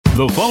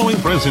The following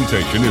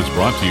presentation is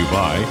brought to you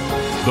by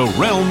The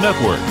Realm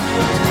Network.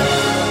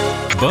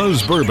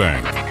 Buzz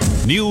Burbank,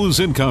 news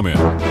and comment.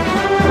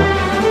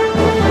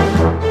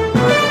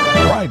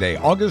 Friday,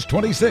 August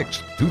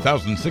 26,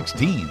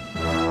 2016.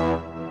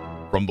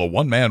 From the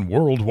one-man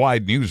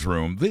worldwide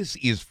newsroom, this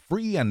is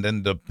free and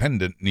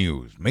independent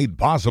news, made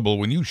possible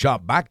when you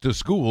shop back to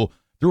school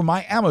through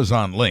my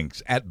Amazon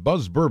links at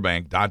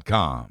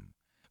buzzburbank.com.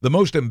 The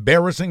most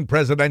embarrassing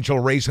presidential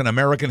race in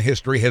American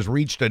history has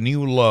reached a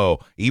new low,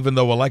 even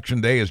though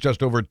Election Day is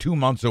just over 2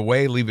 months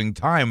away, leaving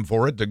time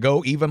for it to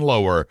go even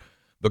lower.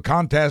 The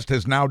contest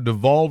has now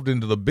devolved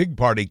into the big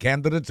party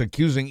candidates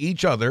accusing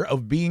each other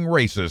of being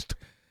racist.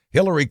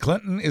 Hillary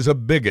Clinton is a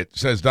bigot,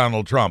 says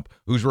Donald Trump,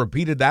 who's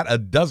repeated that a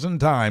dozen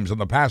times in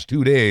the past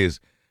 2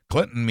 days.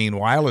 Clinton,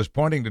 meanwhile, is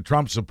pointing to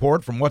Trump's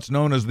support from what's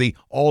known as the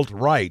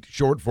alt-right,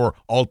 short for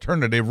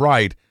alternative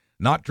right.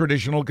 Not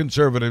traditional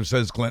conservatives,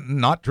 says Clinton,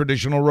 not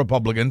traditional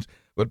Republicans,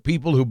 but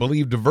people who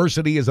believe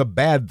diversity is a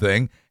bad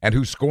thing and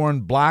who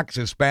scorn blacks,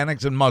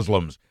 Hispanics, and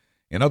Muslims.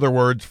 In other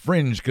words,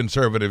 fringe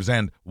conservatives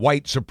and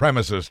white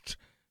supremacists.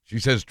 She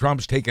says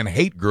Trump's taken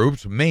hate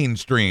groups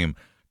mainstream.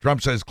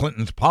 Trump says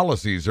Clinton's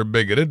policies are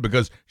bigoted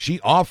because she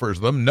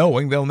offers them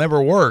knowing they'll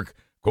never work.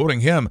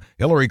 Quoting him,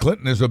 Hillary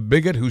Clinton is a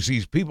bigot who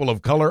sees people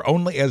of color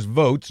only as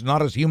votes,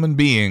 not as human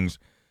beings.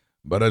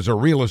 But as a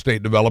real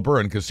estate developer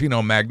and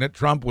casino magnate,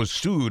 Trump was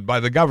sued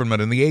by the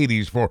government in the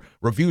 80s for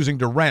refusing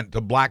to rent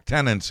to black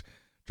tenants.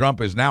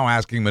 Trump is now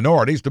asking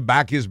minorities to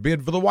back his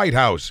bid for the White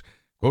House.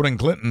 Quoting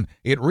Clinton,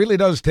 it really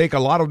does take a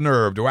lot of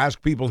nerve to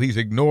ask people he's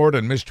ignored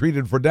and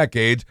mistreated for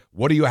decades,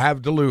 what do you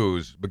have to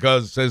lose?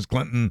 Because, says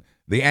Clinton,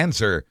 the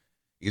answer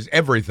is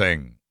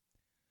everything.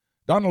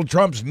 Donald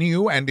Trump's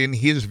new and, in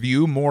his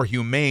view, more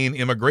humane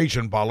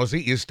immigration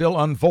policy is still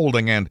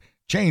unfolding and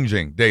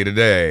changing day to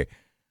day.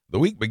 The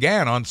week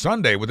began on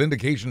Sunday with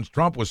indications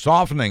Trump was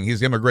softening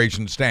his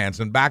immigration stance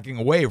and backing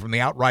away from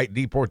the outright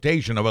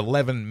deportation of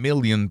 11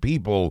 million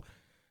people.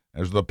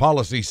 As the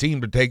policy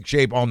seemed to take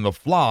shape on the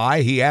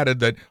fly, he added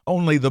that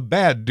only the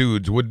bad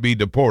dudes would be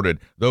deported,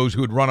 those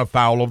who'd run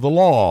afoul of the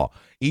law.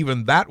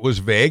 Even that was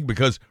vague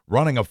because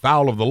running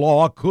afoul of the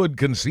law could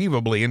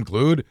conceivably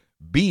include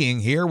being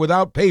here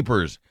without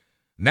papers.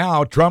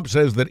 Now Trump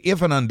says that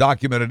if an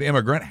undocumented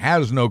immigrant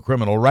has no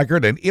criminal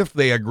record and if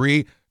they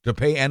agree to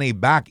pay any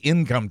back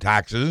income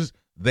taxes,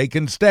 they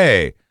can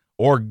stay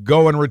or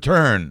go and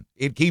return.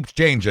 It keeps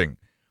changing.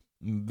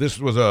 This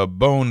was a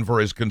bone for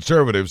his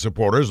conservative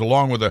supporters,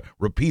 along with a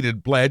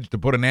repeated pledge to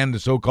put an end to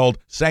so-called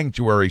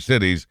sanctuary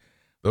cities.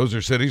 Those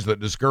are cities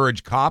that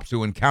discourage cops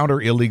who encounter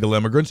illegal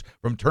immigrants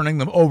from turning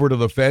them over to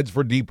the feds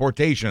for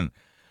deportation.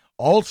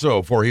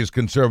 Also for his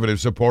conservative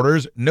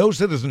supporters, no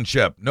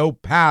citizenship, no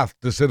path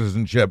to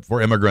citizenship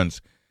for immigrants.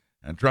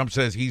 And Trump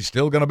says he's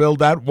still going to build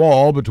that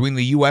wall between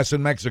the U.S.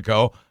 and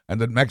Mexico,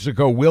 and that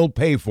Mexico will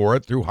pay for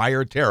it through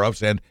higher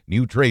tariffs and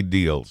new trade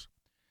deals.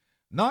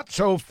 Not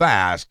so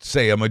fast,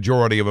 say a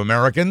majority of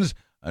Americans.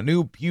 A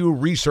new Pew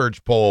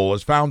Research poll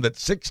has found that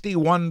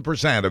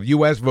 61% of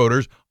U.S.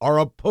 voters are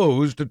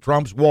opposed to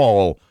Trump's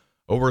wall.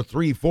 Over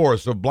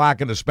 3/4 of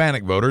black and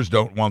Hispanic voters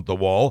don't want the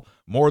wall.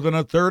 More than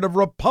a third of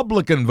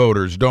Republican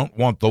voters don't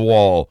want the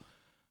wall.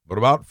 But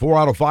about 4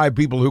 out of 5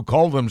 people who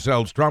call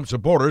themselves Trump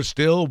supporters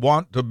still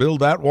want to build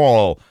that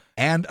wall.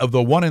 And of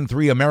the 1 in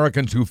 3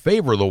 Americans who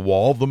favor the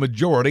wall, the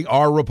majority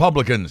are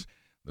Republicans.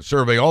 The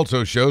survey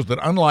also shows that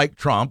unlike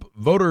Trump,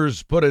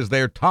 voters put as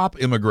their top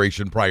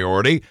immigration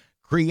priority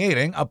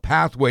creating a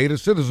pathway to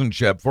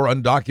citizenship for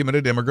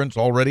undocumented immigrants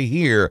already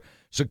here.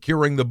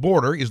 Securing the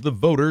border is the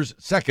voters'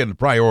 second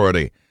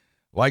priority.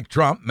 Like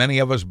Trump, many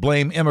of us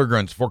blame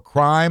immigrants for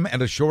crime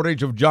and a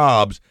shortage of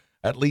jobs.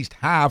 At least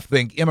half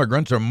think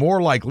immigrants are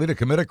more likely to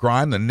commit a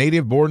crime than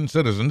native-born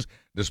citizens,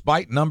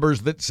 despite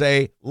numbers that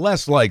say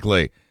less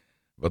likely.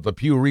 But the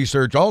Pew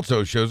Research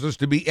also shows us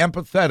to be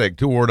empathetic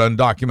toward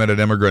undocumented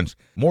immigrants.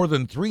 More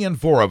than 3 in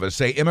 4 of us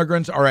say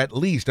immigrants are at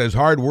least as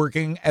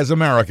hardworking as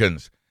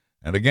Americans.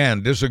 And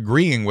again,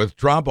 disagreeing with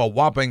Trump, a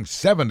whopping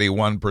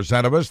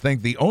 71% of us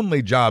think the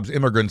only jobs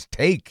immigrants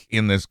take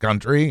in this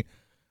country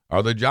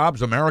are the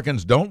jobs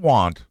Americans don't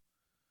want.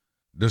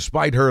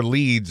 Despite her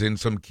leads in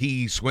some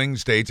key swing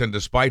states and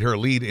despite her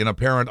lead in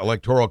apparent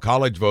electoral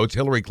college votes,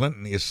 Hillary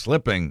Clinton is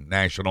slipping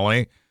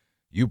nationally.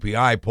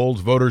 UPI polls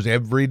voters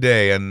every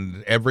day,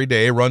 and every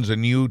day runs a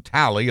new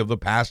tally of the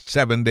past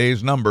 7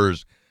 days'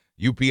 numbers.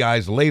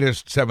 UPI's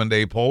latest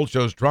 7-day poll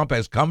shows Trump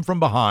has come from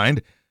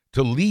behind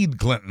to lead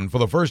Clinton for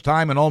the first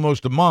time in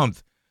almost a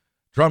month.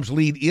 Trump's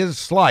lead is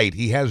slight.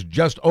 He has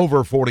just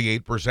over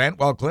 48%,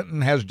 while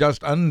Clinton has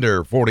just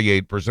under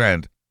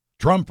 48%.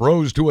 Trump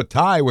rose to a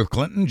tie with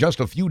Clinton just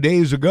a few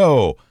days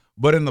ago,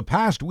 but in the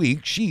past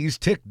week, she's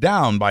ticked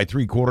down by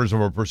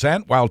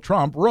 0.75%, while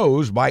Trump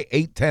rose by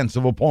 0.8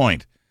 of a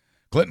point.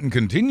 Clinton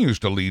continues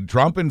to lead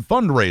Trump in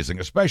fundraising,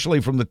 especially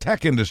from the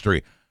tech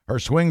industry. Her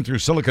swing through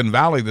Silicon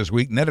Valley this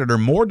week netted her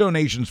more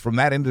donations from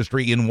that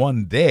industry in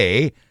one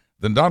day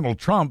than Donald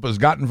Trump has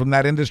gotten from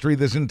that industry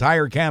this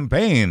entire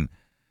campaign.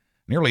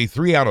 Nearly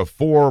 3 out of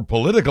 4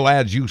 political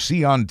ads you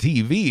see on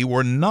TV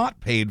were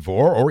not paid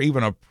for or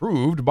even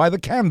approved by the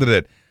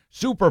candidate.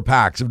 Super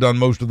PACs have done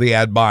most of the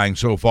ad buying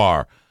so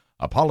far.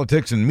 A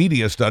politics and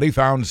media study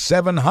found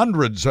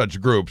 700 such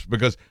groups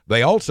because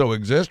they also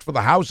exist for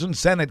the House and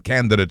Senate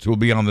candidates who will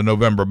be on the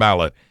November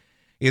ballot.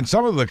 In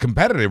some of the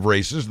competitive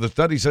races, the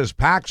study says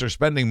PACs are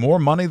spending more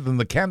money than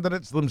the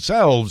candidates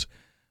themselves.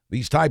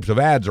 These types of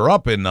ads are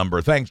up in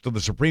number thanks to the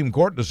Supreme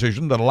Court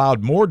decision that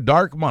allowed more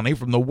dark money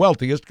from the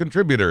wealthiest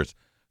contributors.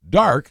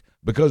 Dark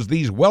because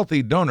these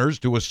wealthy donors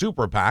to a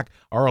super PAC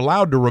are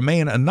allowed to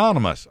remain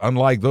anonymous,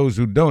 unlike those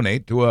who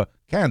donate to a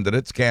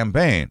candidate's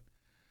campaign.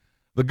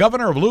 The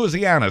governor of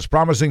Louisiana is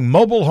promising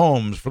mobile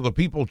homes for the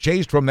people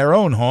chased from their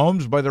own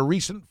homes by the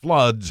recent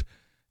floods,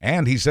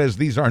 and he says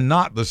these are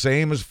not the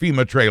same as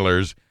FEMA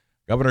trailers.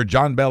 Governor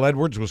John Bel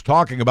Edwards was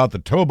talking about the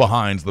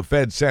tow-behinds the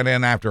Fed sent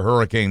in after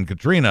Hurricane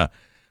Katrina.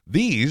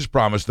 These,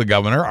 promised the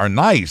governor, are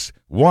nice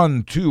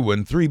 1, 2,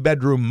 and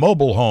 3-bedroom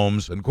mobile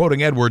homes, and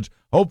quoting Edwards,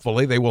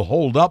 hopefully they will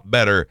hold up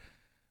better.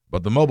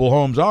 But the mobile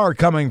homes are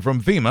coming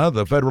from FEMA,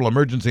 the Federal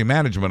Emergency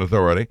Management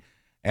Authority,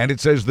 and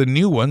it says the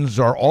new ones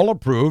are all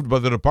approved by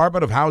the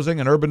Department of Housing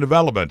and Urban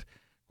Development.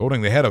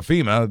 Quoting the head of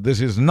FEMA, this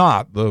is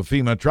not the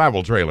FEMA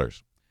travel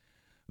trailers.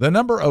 The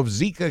number of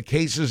Zika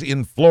cases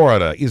in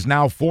Florida is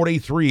now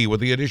 43,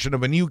 with the addition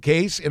of a new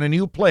case in a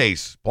new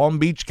place, Palm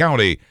Beach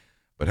County.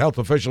 But health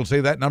officials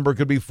say that number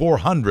could be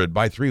 400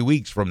 by 3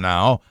 weeks from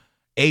now.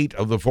 8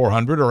 of the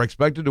 400 are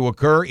expected to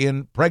occur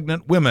in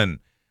pregnant women.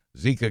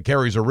 Zika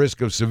carries a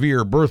risk of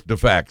severe birth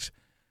defects,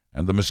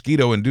 and the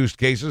mosquito-induced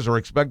cases are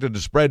expected to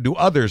spread to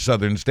other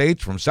southern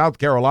states from South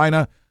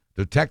Carolina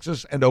to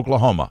Texas and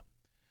Oklahoma.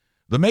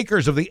 The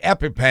makers of the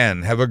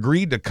EpiPen have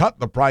agreed to cut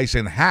the price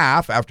in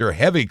half after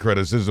heavy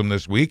criticism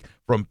this week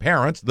from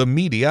parents, the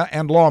media,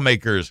 and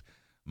lawmakers.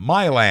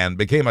 Mylan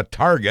became a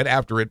target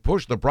after it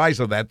pushed the price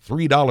of that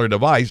 $3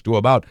 device to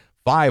about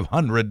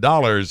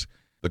 $500.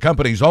 The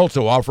company's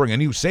also offering a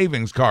new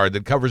savings card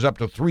that covers up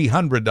to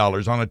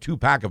 $300 on a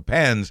 2-pack of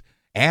pens,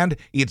 and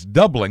it's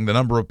doubling the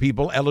number of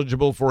people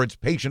eligible for its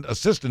patient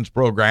assistance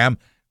program,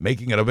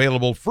 making it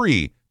available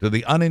free to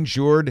the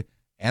uninsured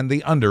and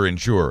the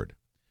underinsured.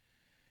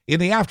 In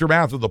the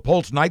aftermath of the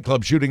Pulse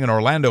nightclub shooting in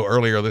Orlando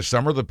earlier this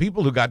summer, the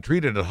people who got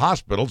treated at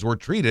hospitals were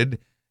treated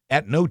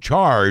at no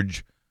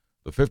charge.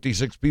 The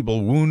 56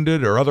 people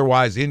wounded or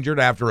otherwise injured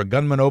after a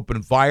gunman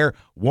opened fire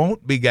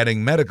won't be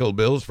getting medical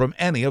bills from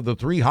any of the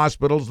 3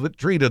 hospitals that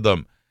treated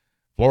them.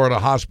 Florida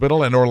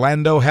Hospital and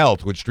Orlando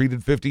Health, which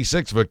treated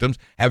 56 victims,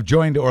 have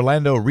joined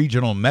Orlando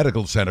Regional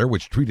Medical Center,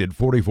 which treated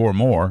 44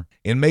 more,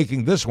 in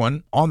making this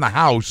one on the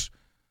house.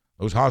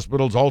 Those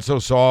hospitals also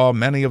saw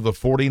many of the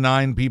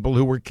 49 people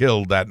who were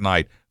killed that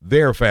night.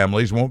 Their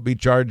families won't be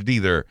charged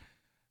either.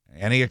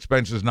 Any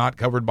expenses not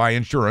covered by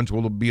insurance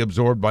will be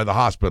absorbed by the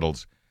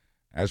hospitals.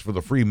 As for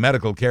the free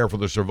medical care for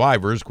the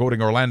survivors,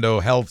 quoting Orlando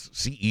Health's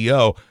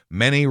CEO,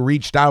 many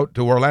reached out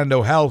to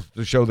Orlando Health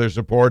to show their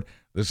support.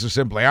 This is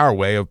simply our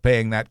way of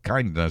paying that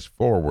kindness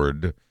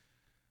forward.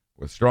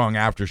 With strong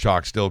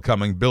aftershocks still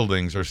coming,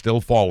 buildings are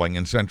still falling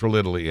in central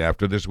Italy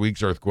after this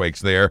week's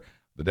earthquakes there.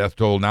 The death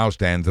toll now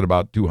stands at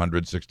about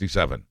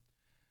 267.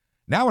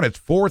 Now in its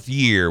 4th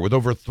year with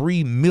over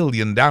 3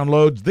 million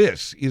downloads,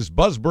 this is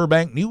Buzz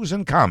Burbank News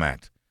and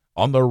Comment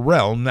on the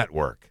Realm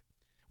Network.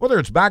 Whether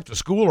it's back to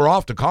school or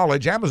off to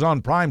college,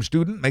 Amazon Prime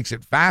Student makes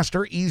it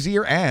faster,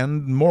 easier,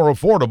 and more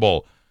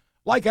affordable.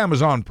 Like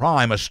Amazon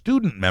Prime, a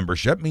student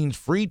membership means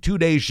free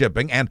 2-day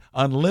shipping and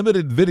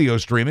unlimited video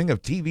streaming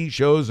of TV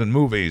shows and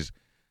movies.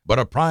 But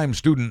a Prime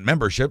student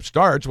membership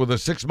starts with a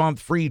 6-month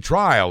free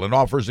trial and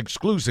offers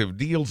exclusive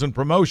deals and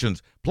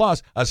promotions,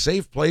 plus a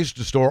safe place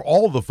to store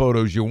all the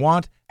photos you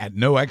want at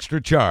no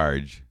extra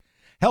charge.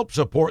 Help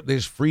support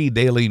this free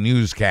daily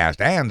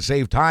newscast and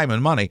save time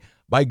and money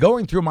by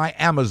going through my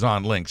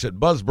Amazon links at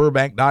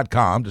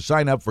buzzburbank.com to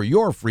sign up for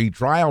your free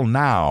trial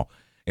now.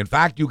 In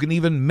fact, you can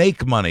even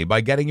make money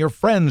by getting your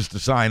friends to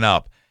sign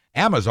up.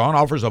 Amazon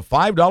offers a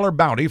 $5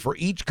 bounty for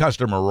each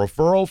customer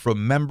referral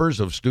from members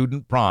of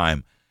Student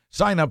Prime.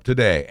 Sign up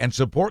today and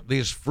support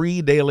this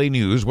free daily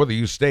news whether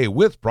you stay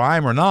with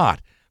Prime or not.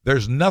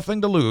 There's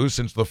nothing to lose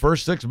since the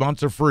first 6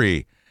 months are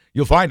free.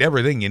 You'll find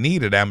everything you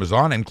need at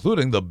Amazon,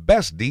 including the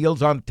best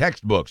deals on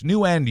textbooks,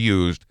 new and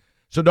used.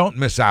 So don't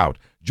miss out.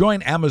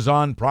 Join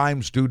Amazon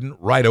Prime Student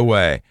right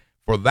away.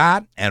 For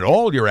that and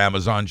all your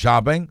Amazon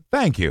shopping,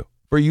 thank you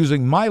for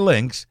using my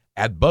links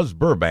at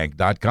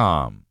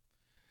buzzburbank.com.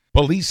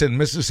 Police in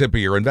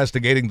Mississippi are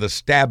investigating the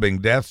stabbing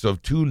deaths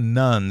of 2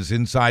 nuns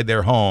inside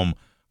their home.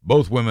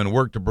 Both women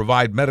work to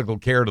provide medical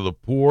care to the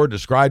poor,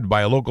 described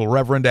by a local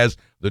reverend as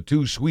the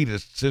 2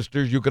 sweetest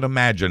sisters you can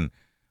imagine.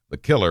 The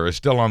killer is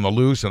still on the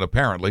loose and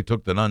apparently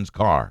took the nun's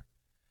car.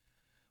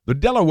 The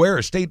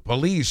Delaware State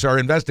Police are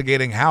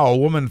investigating how a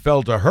woman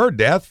fell to her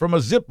death from a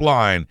zip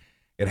line.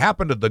 It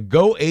happened at the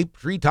Go Ape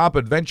Treetop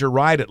Adventure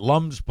Ride at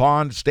Lums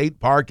Pond State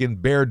Park in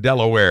Bear,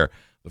 Delaware.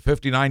 The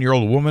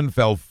 59-year-old woman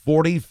fell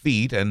 40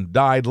 feet and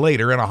died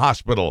later in a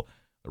hospital.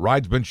 The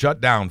ride's been shut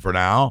down for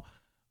now.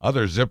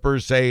 Other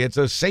zippers say it's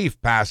a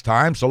safe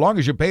pastime so long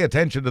as you pay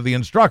attention to the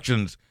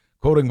instructions.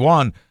 Quoting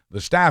one, the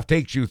staff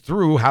takes you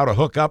through how to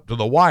hook up to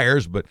the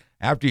wires, but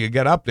after you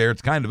get up there,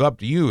 it's kind of up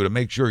to you to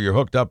make sure you're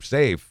hooked up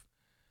safe.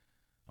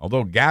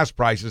 Although gas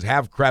prices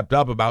have crept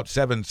up about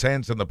 7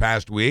 cents in the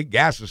past week,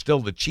 gas is still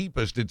the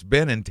cheapest it's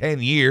been in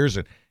 10 years,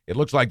 and it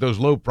looks like those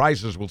low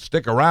prices will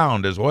stick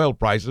around as oil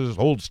prices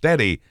hold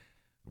steady.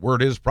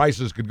 Word is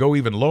prices could go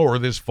even lower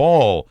this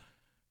fall.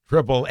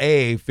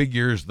 AAA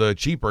figures the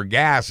cheaper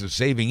gas is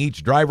saving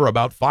each driver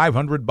about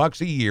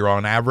 $500 a year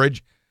on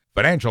average.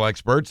 Financial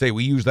experts say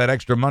we use that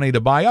extra money to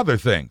buy other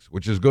things,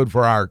 which is good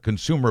for our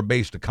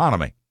consumer-based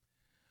economy.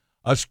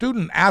 A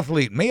student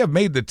athlete may have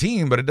made the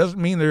team, but it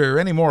doesn't mean they're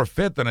any more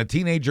fit than a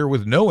teenager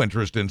with no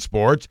interest in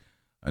sports.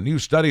 A new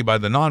study by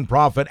the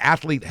nonprofit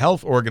Athlete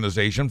Health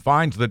Organization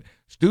finds that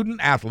student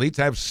athletes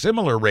have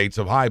similar rates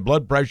of high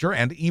blood pressure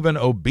and even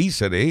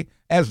obesity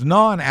as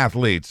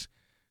non-athletes.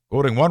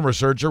 Quoting one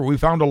researcher, we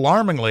found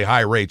alarmingly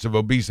high rates of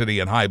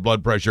obesity and high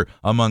blood pressure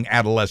among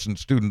adolescent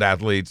student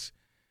athletes.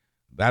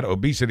 That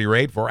obesity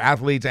rate for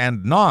athletes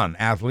and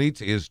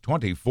non-athletes is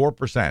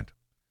 24%.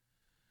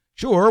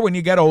 Sure, when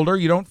you get older,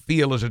 you don't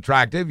feel as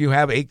attractive, you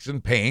have aches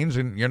and pains,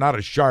 and you're not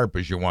as sharp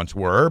as you once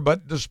were,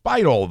 but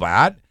despite all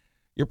that,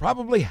 you're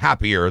probably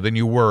happier than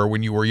you were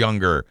when you were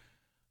younger.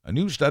 A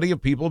new study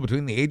of people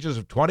between the ages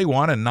of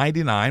 21 and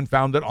 99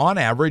 found that on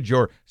average,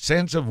 your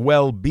sense of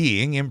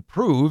well-being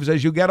improves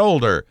as you get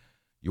older.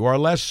 You are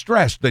less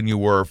stressed than you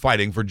were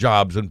fighting for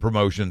jobs and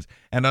promotions,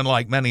 and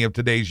unlike many of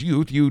today's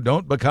youth, you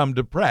don't become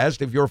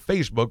depressed if your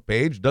Facebook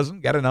page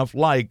doesn't get enough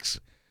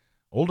likes.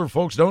 Older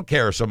folks don't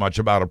care so much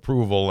about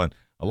approval and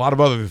a lot of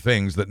other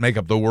things that make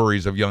up the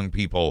worries of young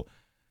people.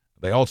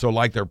 They also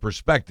like their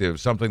perspective,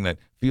 something that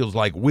feels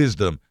like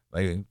wisdom.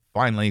 They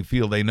finally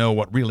feel they know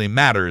what really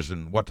matters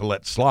and what to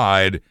let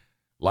slide.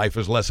 Life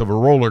is less of a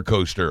roller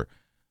coaster.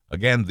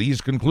 Again,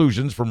 these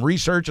conclusions from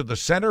research at the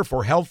Center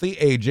for Healthy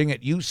Aging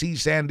at UC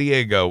San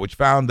Diego, which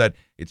found that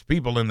it's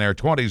people in their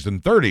 20s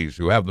and 30s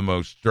who have the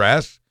most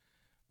stress.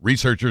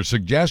 Researchers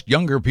suggest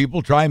younger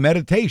people try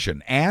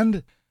meditation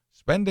and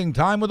spending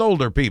time with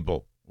older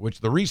people,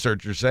 which the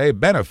researchers say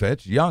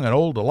benefits young and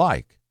old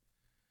alike.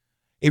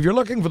 If you're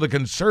looking for the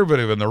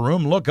conservative in the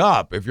room, look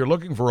up. If you're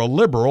looking for a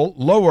liberal,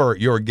 lower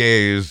your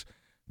gaze.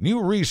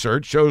 New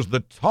research shows the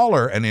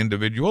taller an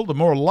individual, the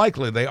more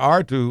likely they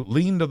are to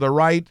lean to the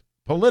right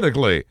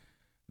politically.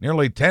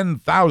 Nearly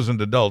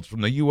 10,000 adults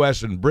from the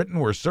U.S. and Britain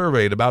were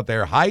surveyed about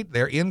their height,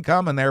 their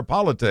income, and their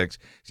politics.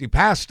 See,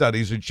 past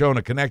studies had shown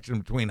a connection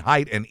between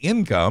height and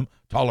income.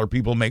 Taller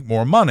people make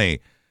more money.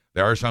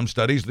 There are some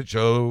studies that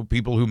show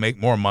people who make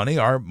more money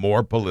are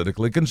more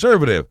politically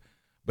conservative.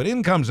 But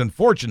incomes and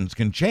fortunes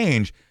can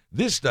change.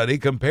 This study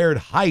compared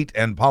height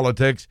and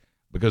politics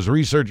because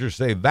researchers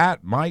say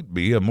that might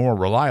be a more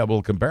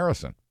reliable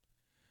comparison.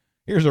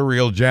 Here's a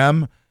real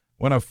gem.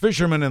 When a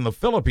fisherman in the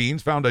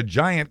Philippines found a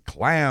giant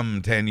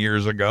clam 10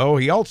 years ago,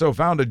 he also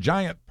found a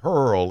giant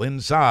pearl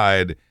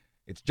inside.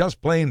 It's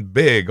just plain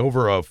big,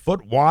 over a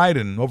foot wide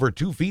and over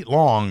 2 feet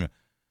long.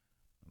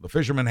 The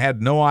fisherman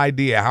had no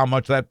idea how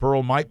much that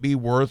pearl might be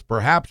worth,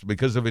 perhaps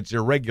because of its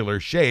irregular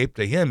shape.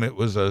 To him, it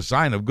was a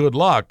sign of good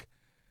luck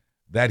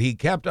that he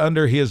kept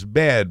under his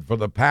bed for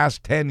the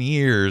past 10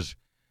 years.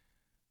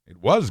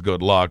 It was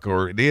good luck,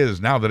 or it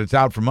is now that it's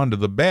out from under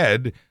the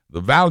bed.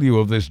 The value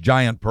of this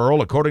giant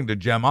pearl, according to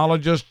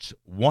gemologists,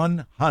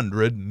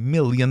 $100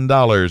 million.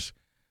 The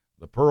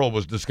pearl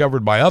was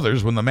discovered by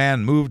others when the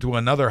man moved to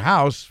another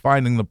house,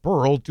 finding the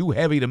pearl too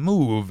heavy to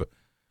move.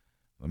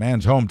 The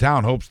man's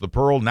hometown hopes the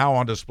pearl, now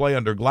on display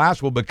under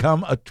glass, will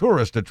become a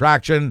tourist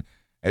attraction,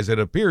 as it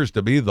appears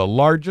to be the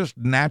largest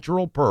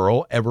natural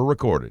pearl ever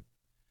recorded.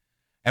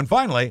 And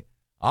finally,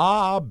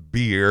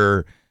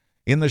 beer.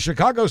 In the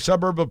Chicago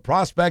suburb of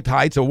Prospect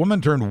Heights, a woman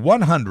turned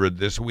 100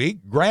 this week.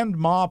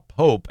 Grandma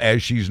Pope,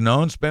 as she's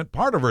known, spent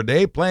part of her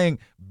day playing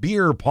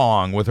beer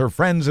pong with her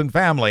friends and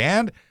family,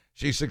 and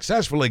she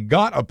successfully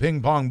got a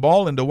ping pong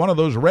ball into one of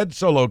those red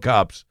Solo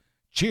cups.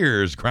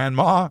 Cheers,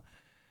 Grandma.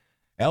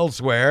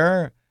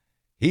 Elsewhere,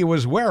 he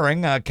was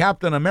wearing a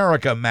Captain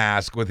America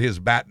mask with his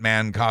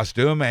Batman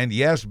costume, and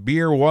yes,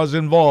 beer was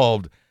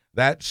involved.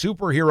 That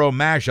superhero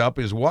mashup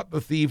is what the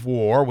thief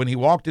wore when he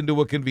walked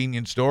into a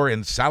convenience store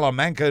in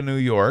Salamanca, New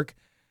York,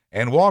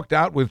 and walked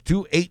out with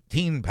 2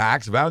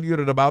 18-packs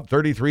valued at about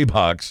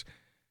 $33.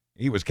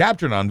 He was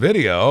captured on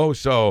video,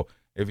 so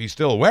if he's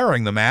still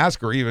wearing the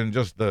mask or even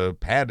just the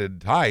padded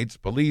tights,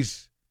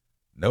 police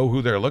know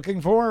who they're looking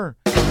for?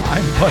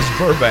 I'm Buzz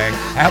Burbank.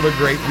 Have a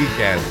great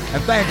weekend.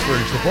 And thanks for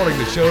supporting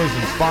the shows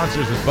and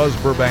sponsors at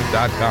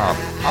BuzzBurbank.com.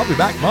 I'll be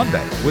back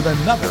Monday with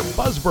another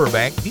Buzz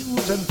Burbank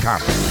News and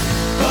Comment.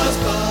 Buzz,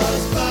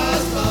 buzz,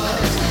 buzz,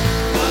 buzz.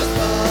 Buzz,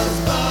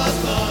 buzz,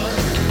 buzz, buzz.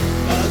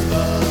 Buzz,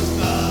 buzz,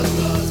 buzz,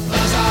 buzz,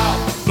 buzz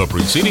out. The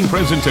preceding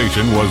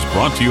presentation was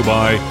brought to you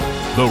by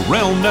the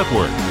Realm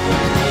Network.